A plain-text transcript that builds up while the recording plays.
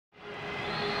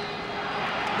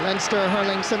Leinster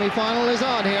hurling semi-final is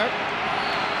on here.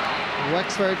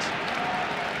 Wexford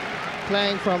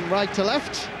playing from right to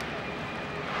left.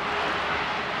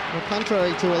 Well,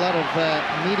 contrary to a lot of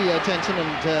media attention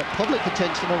and public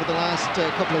attention over the last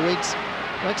couple of weeks,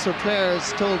 Wexford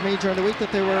players told me during the week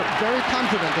that they were very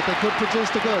confident that they could produce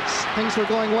the goods. Things were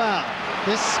going well.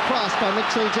 This cross by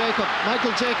Michael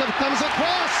Jacob comes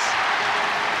across.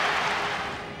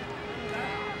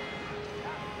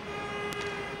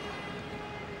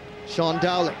 Sean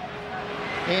Dowling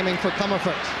aiming for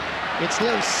Comerford. It's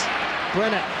loose.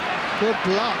 Brennan, good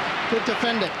block, good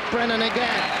defending. Brennan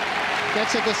again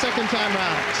gets it the second time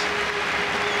round.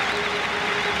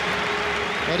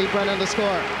 Eddie Brennan the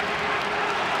score.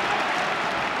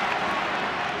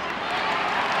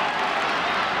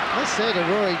 I say that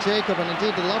Rory Jacob and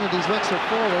indeed a lot of these Wexford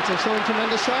forwards are showing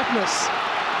tremendous sharpness.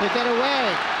 They get away.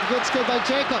 Good skill by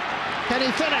Jacob. Can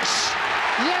he finish?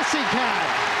 Yes, he can.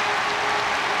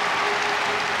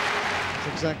 That's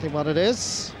exactly what it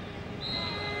is.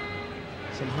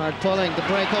 Some hard pulling. The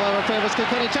break, however, favours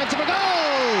Kilkenny. Chance of a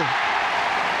goal!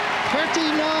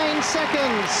 39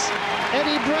 seconds.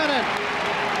 Eddie Brennan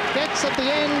gets at the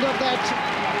end of that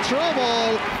throw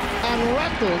ball and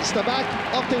rattles the back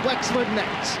of the Wexford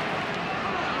net.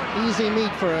 Easy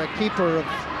meat for a keeper of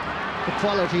the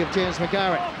quality of James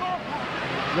McGarry.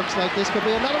 Looks like this could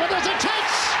be another one. There's a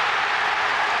touch!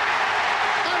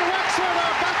 And Wexford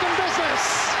are back in business.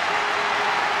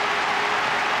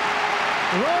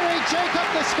 Rory Jacob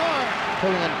the score.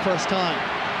 Pulling it first time.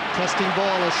 Testing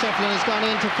ball as Shefflin has gone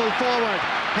into full forward.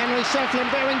 Henry Shefflin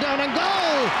bearing down and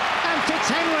goal! And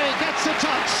Fitzhenry gets the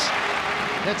touch.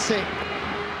 Let's see.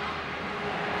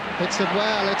 Hits it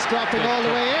well. It's dropping all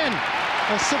the way in.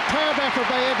 A superb effort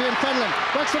by Adrian Fenlon.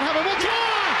 Wexford have a withdraw!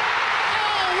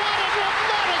 Oh,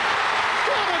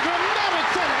 what a dramatic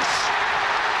finish!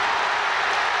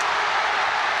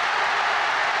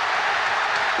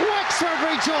 Wexford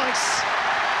rejoice.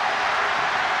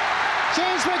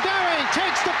 James McGarry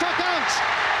takes the puck out,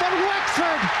 but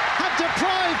Wexford have